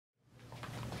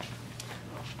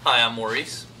Hi, I'm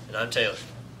Maurice. And I'm Taylor.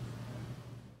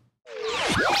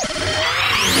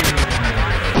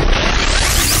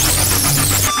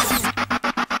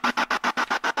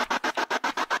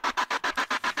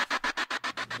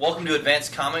 Welcome to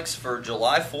Advanced Comics for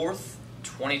July 4th,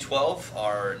 2012,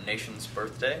 our nation's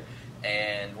birthday.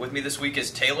 And with me this week is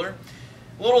Taylor.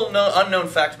 A little unknown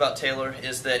fact about Taylor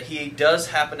is that he does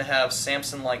happen to have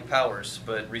Samson-like powers,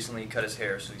 but recently he cut his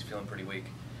hair, so he's feeling pretty weak.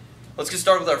 Let's get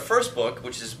started with our first book,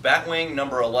 which is Batwing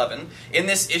number 11. In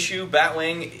this issue,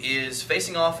 Batwing is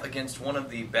facing off against one of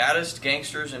the baddest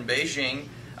gangsters in Beijing,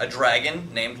 a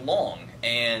dragon named Long.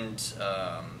 And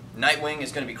Nightwing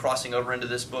is going to be crossing over into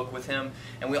this book with him.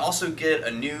 And we also get a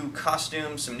new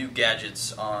costume, some new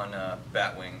gadgets on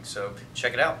Batwing. So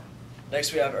check it out.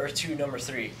 Next we have Earth 2 number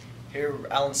 3. Here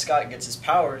Alan Scott gets his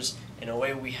powers in a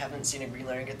way we haven't seen a Green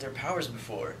Lantern get their powers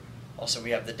before. Also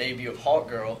we have the debut of Hawk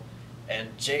Girl,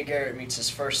 and Jay Garrett meets his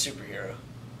first superhero.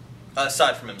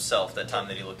 Aside from himself, that time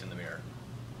that he looked in the mirror.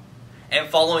 And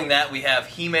following that, we have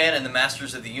He-Man and the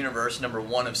Masters of the Universe, number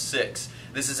 1 of 6.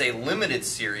 This is a limited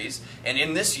series, and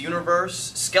in this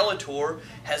universe, Skeletor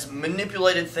has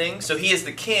manipulated things, so he is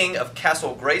the king of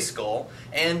Castle Grayskull,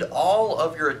 and all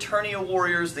of your Eternia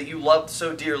warriors that you loved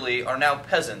so dearly are now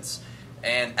peasants,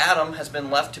 and Adam has been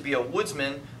left to be a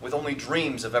woodsman with only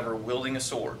dreams of ever wielding a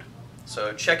sword.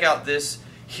 So check out this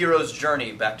hero's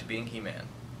journey back to being He-Man.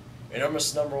 In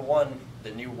almost number 1,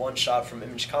 the new one-shot from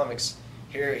Image Comics,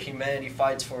 here humanity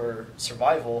fights for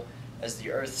survival as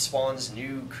the Earth spawns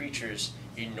new creatures,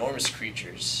 enormous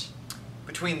creatures.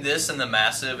 Between this and the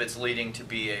Massive, it's leading to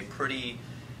be a pretty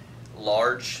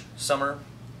large summer.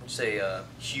 I'd say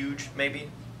huge,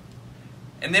 maybe.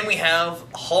 And then we have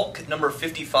Hulk number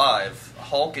 55.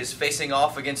 Hulk is facing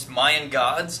off against Mayan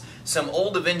gods. Some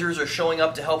old Avengers are showing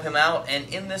up to help him out, and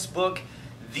in this book,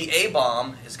 the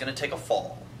A-bomb is going to take a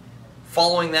fall.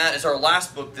 Following that is our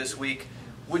last book this week,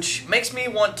 which makes me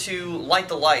want to light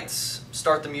the lights,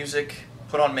 start the music,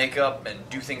 put on makeup, and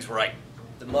do things right.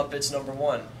 The Muppets number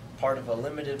 1, part of a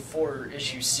limited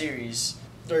 4-issue series.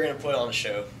 They're going to put on a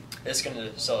show. It's going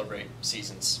to celebrate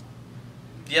seasons.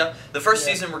 Yeah, the first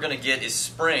season we're going to get is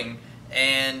spring,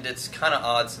 and it's kind of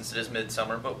odd since it is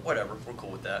midsummer, but whatever, we're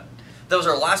cool with that. That was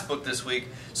our last book this week,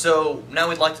 so now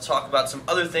we'd like to talk about some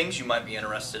other things you might be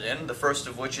interested in, the first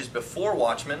of which is Before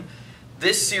Watchmen.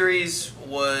 This series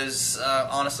was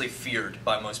honestly feared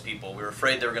by most people. We were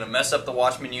afraid they were going to mess up the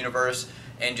Watchmen universe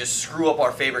and just screw up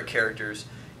our favorite characters.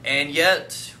 And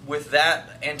yet, with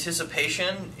that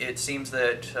anticipation, it seems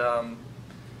that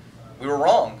we were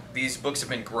wrong. These books have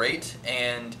been great,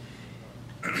 and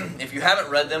if you haven't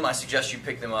read them, I suggest you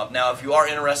pick them up. Now, if you are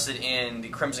interested in the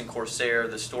Crimson Corsair,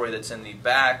 the story that's in the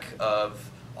back of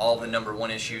all the number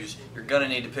 1 issues, you're going to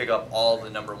need to pick up all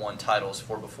the number 1 titles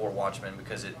for Before Watchmen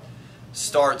because it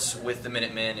starts with the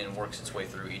Minutemen and works its way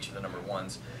through each of the number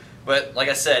 1s. But like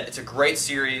I said, it's a great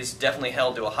series, definitely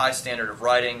held to a high standard of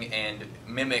writing, and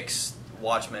mimics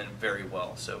Watchmen very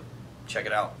well, so check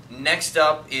it out. Next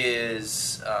up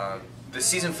is the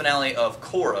season finale of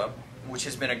Korra, which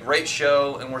has been a great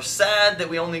show, and we're sad that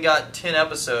we only got 10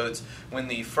 episodes when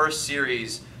the first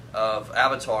series of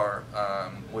Avatar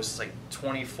was like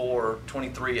 24,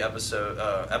 23 episodes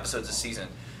a season.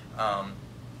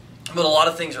 But a lot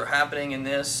of things are happening in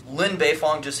this. Lin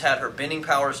Beifong just had her bending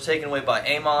powers taken away by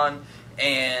Amon,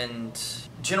 and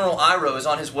General Iroh is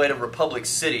on his way to Republic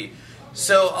City.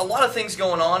 So a lot of things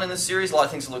going on in this series, a lot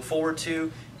of things to look forward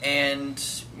to, and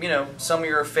you know, some of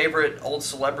your favorite old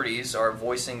celebrities are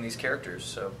voicing these characters,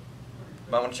 so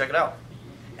you might want to check it out.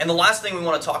 And the last thing we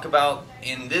want to talk about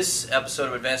in this episode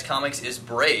of Advanced Comics is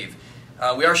Brave.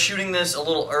 We are shooting this a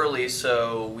little early,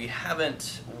 so we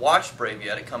haven't watched Brave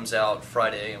yet. It comes out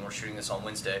Friday, and we're shooting this on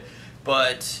Wednesday.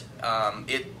 But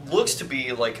it looks to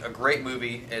be like a great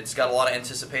movie. It's got a lot of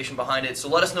anticipation behind it. So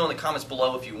let us know in the comments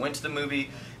below if you went to the movie,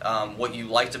 what you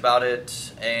liked about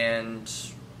it, and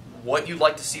what you'd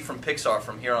like to see from Pixar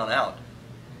from here on out.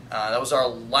 That was our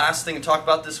last thing to talk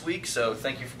about this week, so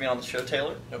thank you for being on the show,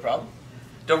 Taylor. No problem.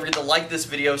 Don't forget to like this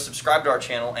video, subscribe to our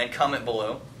channel, and comment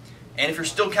below. And if you're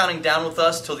still counting down with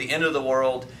us till the end of the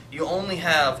world, you only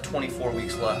have 24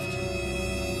 weeks left.